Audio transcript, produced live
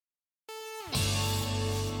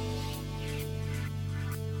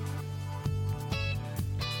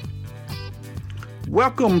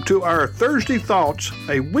Welcome to our Thursday Thoughts,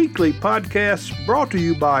 a weekly podcast brought to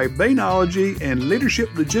you by Bainology and Leadership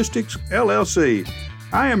Logistics, LLC.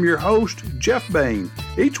 I am your host, Jeff Bain.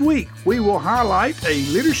 Each week, we will highlight a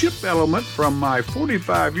leadership element from my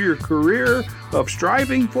 45-year career of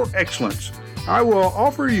striving for excellence. I will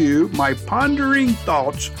offer you my pondering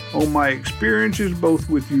thoughts on my experiences both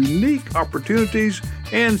with unique opportunities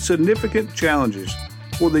and significant challenges.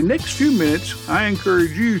 For the next few minutes, I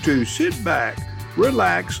encourage you to sit back,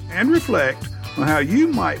 relax, and reflect on how you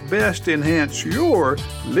might best enhance your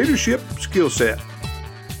leadership skill set.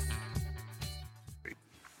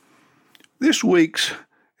 This week's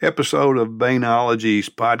episode of Bainology's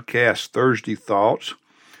podcast, Thursday Thoughts,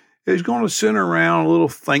 is going to center around a little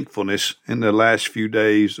thankfulness in the last few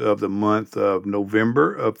days of the month of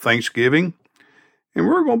November of Thanksgiving. And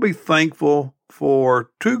we're going to be thankful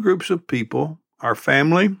for two groups of people, our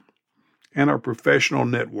family and our professional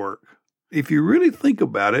network. If you really think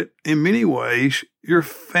about it, in many ways, your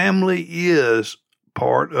family is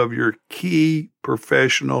part of your key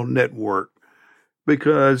professional network.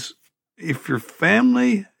 Because if your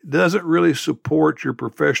family doesn't really support your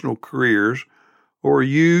professional careers, or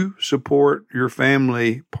you support your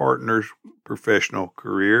family partner's professional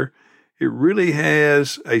career, it really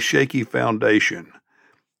has a shaky foundation.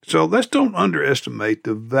 So let's don't underestimate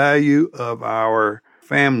the value of our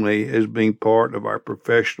family as being part of our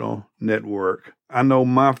professional network. I know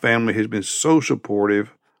my family has been so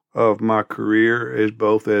supportive of my career as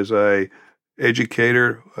both as a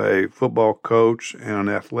educator, a football coach, and an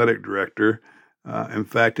athletic director. In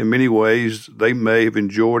fact, in many ways, they may have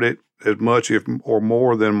enjoyed it as much or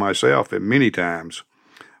more than myself at many times.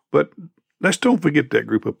 But let's don't forget that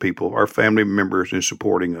group of people, our family members, in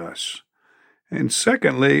supporting us. And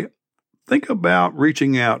secondly, think about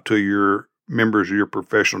reaching out to your members of your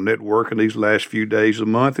professional network in these last few days of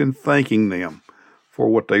the month and thanking them for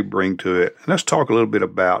what they bring to it. And let's talk a little bit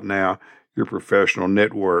about now your professional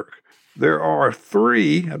network. There are I've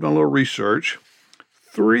done a little research,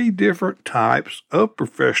 3 different types of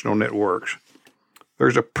professional networks.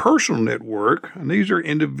 There's a personal network, and these are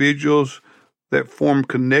individuals that form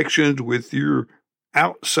connections with your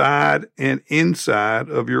outside and inside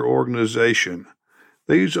of your organization.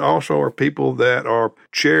 These also are people that are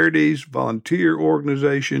charities, volunteer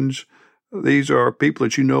organizations. These are people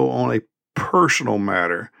that you know on a personal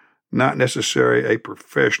matter, not necessarily a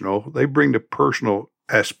professional. They bring the personal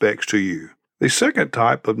aspects to you. The second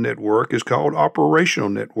type of network is called operational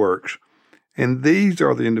networks. And these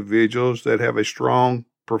are the individuals that have a strong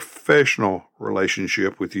professional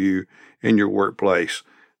relationship with you in your workplace.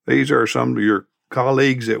 These are some of your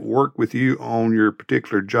colleagues that work with you on your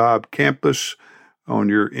particular job campus, on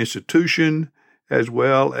your institution, as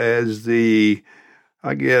well as the,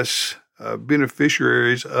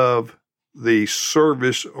 beneficiaries of the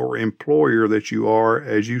service or employer that you are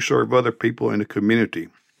as you serve other people in the community.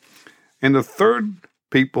 And the third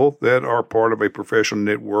people that are part of a professional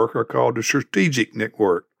network are called the strategic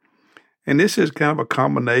network. And this is kind of a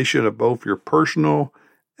combination of both your personal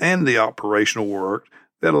and the operational work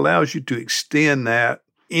that allows you to extend that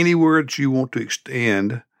anywhere that you want to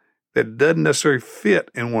extend that doesn't necessarily fit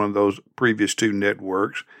in one of those previous 2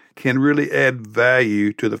 networks, can really add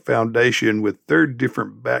value to the foundation with their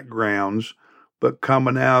different backgrounds, but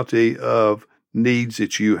commonality of needs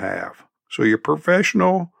that you have. So your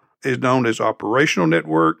professional is known as operational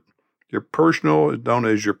network, your personal is known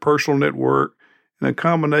as your personal network, and a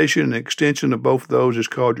combination and extension of both of those is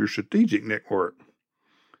called your strategic network.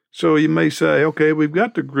 So you may say, okay, we've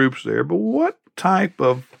got the groups there, but what type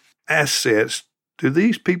of assets do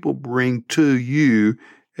these people bring to you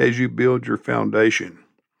as you build your foundation?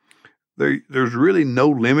 There's really no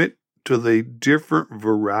limit to the different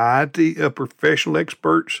variety of professional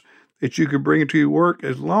experts that you can bring into your work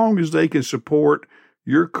as long as they can support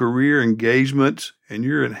your career engagements and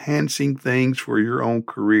you're enhancing things for your own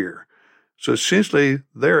career. So essentially,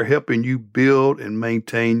 they're helping you build and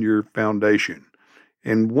maintain your foundation.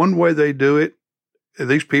 And one way they do it,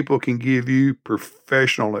 these people can give you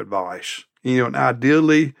professional advice. And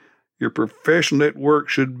ideally, your professional network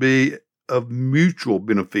should be of mutual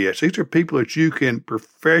benefits. These are people that you can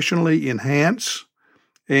professionally enhance,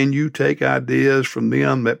 and you take ideas from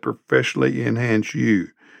them that professionally enhance you.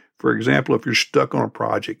 For example, if you're stuck on a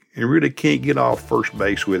project and really can't get off first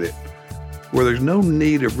base with it, where there's no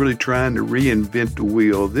need of really trying to reinvent the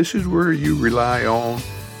wheel, this is where you rely on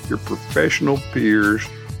your professional peers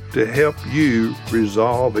to help you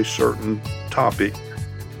resolve a certain topic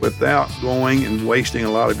without going and wasting a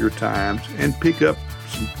lot of your time, and pick up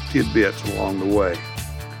some tidbits along the way.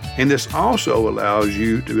 And this also allows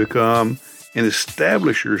you to become and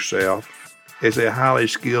establish yourself as a highly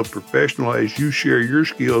skilled professional as you share your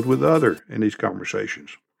skills with others in these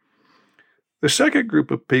conversations. The second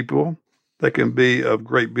group of people that can be of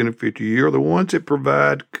great benefit to you are the ones that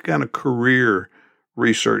provide kind of career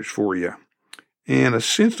research for you. And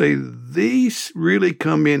essentially, these really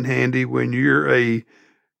come in handy when you're a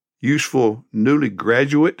useful newly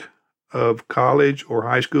graduate of college or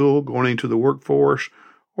high school going into the workforce,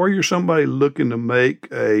 or you're somebody looking to make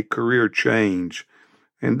a career change.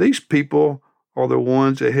 And these people are the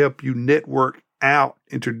ones that help you network out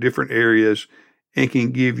into different areas and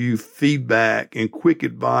can give you feedback and quick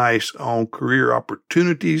advice on career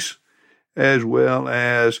opportunities, as well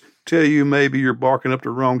as tell you maybe you're barking up the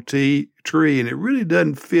wrong tree and it really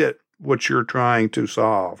doesn't fit what you're trying to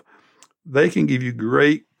solve. They can give you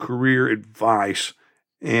great career advice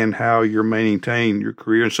and how you're maintaining your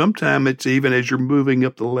career. And sometimes it's even as you're moving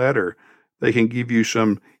up the ladder, they can give you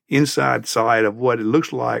some inside sight of what it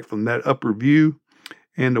looks like from that upper view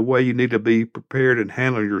and the way you need to be prepared and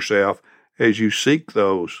handle yourself as you seek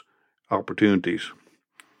those opportunities.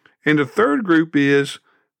 And the third group is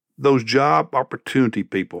those job opportunity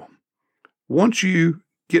people. Once you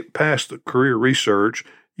get past the career research,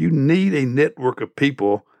 you need a network of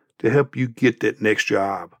people to help you get that next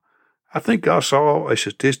job. I think I saw a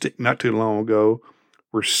statistic not too long ago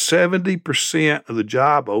where 70% of the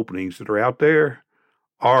job openings that are out there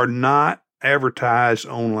are not advertised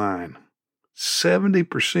online.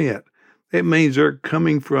 70%. That means they're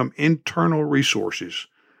coming from internal resources.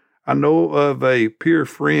 I know of a peer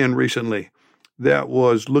friend recently that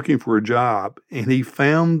was looking for a job, and he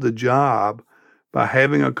found the job by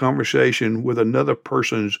having a conversation with another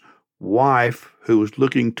person's wife who was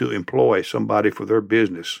looking to employ somebody for their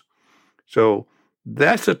business. So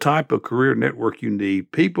that's the type of career network you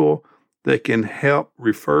need, people that can help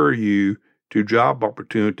refer you to job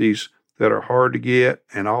opportunities that are hard to get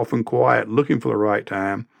and often quiet, looking for the right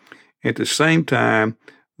time. At the same time,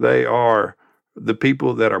 they are the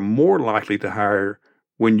people that are more likely to hire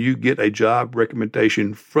when you get a job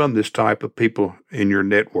recommendation from this type of people in your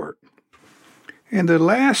network. And the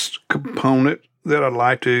last component that I'd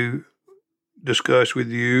like to discuss with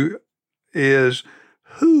you is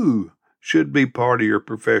who should be part of your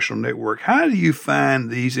professional network. How do you find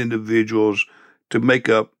these individuals to make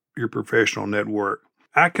up your professional network?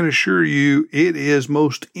 I can assure you it is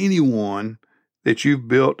most anyone that you've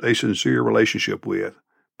built a sincere relationship with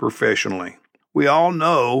professionally. We all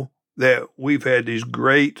know that we've had these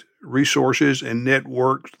great resources and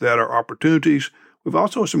networks that are opportunities. We've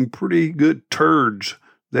also some pretty good turds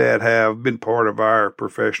that have been part of our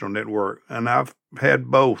professional network, and I've had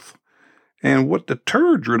both. And what the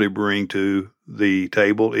turds really bring to the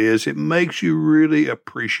table is it makes you really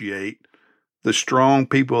appreciate the strong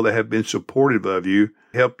people that have been supportive of you,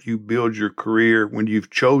 help you build your career when you've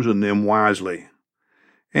chosen them wisely.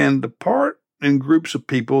 And the part and groups of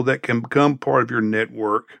people that can become part of your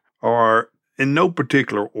network are in no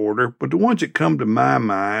particular order, but the ones that come to my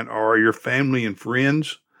mind are your family and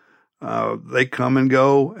friends. They come and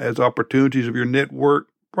go as opportunities of your network,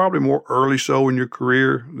 probably more early so in your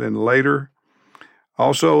career than later.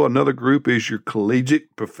 Also, another group is your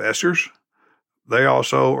collegiate professors. They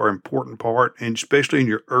also are an important part, and especially in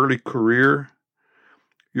your early career.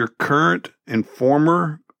 Your current and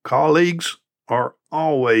former colleagues are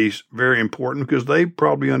always very important because they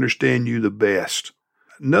probably understand you the best.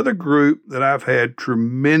 Another group that I've had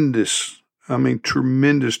tremendous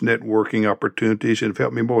networking opportunities and have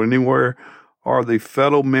helped me more than anywhere are the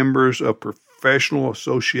fellow members of professional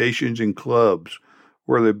associations and clubs,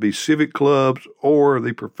 whether it be civic clubs or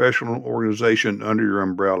the professional organization under your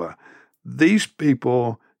umbrella. These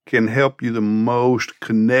people can help you the most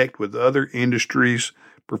connect with other industries,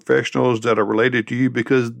 professionals that are related to you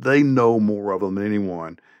because they know more of them than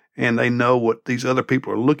anyone. And they know what these other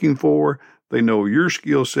people are looking for. They know your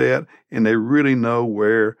skill set, and they really know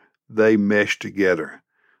where they mesh together.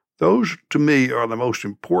 Those, to me, are the most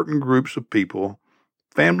important groups of people,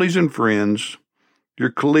 families and friends, your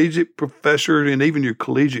collegiate professors, and even your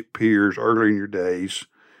collegiate peers early in your days,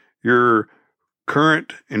 your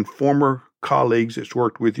current and former colleagues that's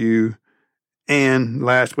worked with you, and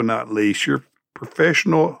last but not least, your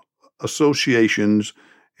professional associations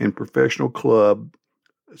and professional club,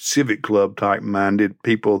 civic club type minded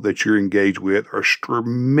people that you're engaged with are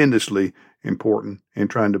tremendously important in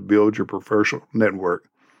trying to build your professional network.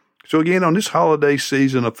 So again, on this holiday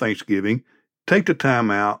season of Thanksgiving, take the time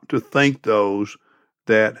out to thank those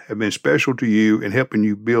that have been special to you in helping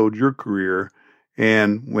you build your career.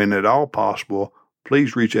 And when at all possible,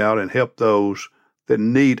 please reach out and help those that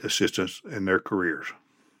need assistance in their careers.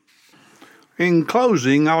 In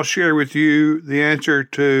closing, I'll share with you the answer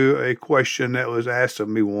to a question that was asked of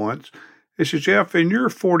me once. It says, Jeff, in your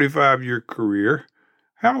 45-year career,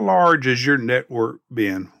 how large has your network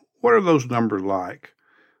been? What are those numbers like?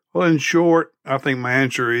 Well, in short, I think my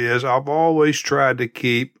answer is I've always tried to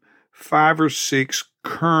keep 5 or 6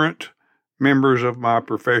 current members of my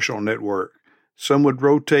professional network. Some would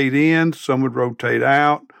rotate in, some would rotate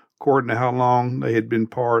out, according to how long they had been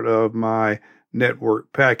part of my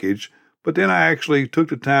network package. But then I actually took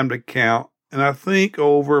the time to count, and I think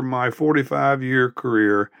over my 45-year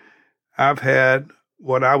career, I've had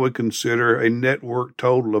what I would consider a network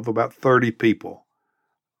total of about 30 people.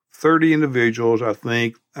 30 individuals I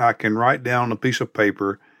think I can write down on a piece of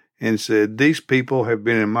paper and said, these people have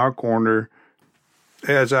been in my corner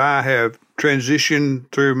as I have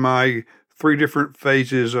transitioned through my 3 different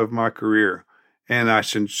phases of my career. And I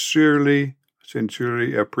sincerely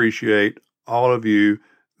appreciate all of you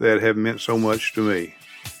that have meant so much to me.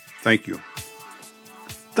 Thank you.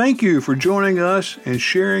 Thank you for joining us and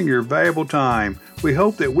sharing your valuable time. We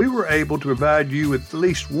hope that we were able to provide you with at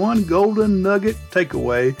least one golden nugget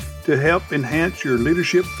takeaway to help enhance your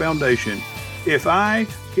leadership foundation. If I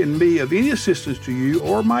can be of any assistance to you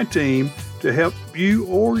or my team to help you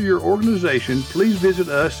or your organization, please visit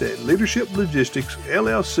us at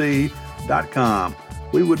leadershiplogisticsllc.com.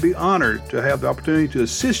 We would be honored to have the opportunity to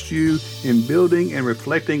assist you in building and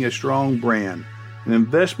reflecting a strong brand. An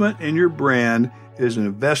investment in your brand is an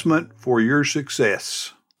investment for your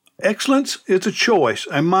success. Excellence is a choice,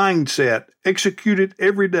 a mindset, executed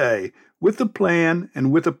every day with a plan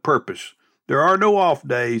and with a purpose. There are no off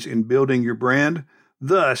days in building your brand.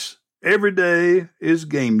 Thus, every day is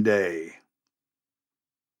game day.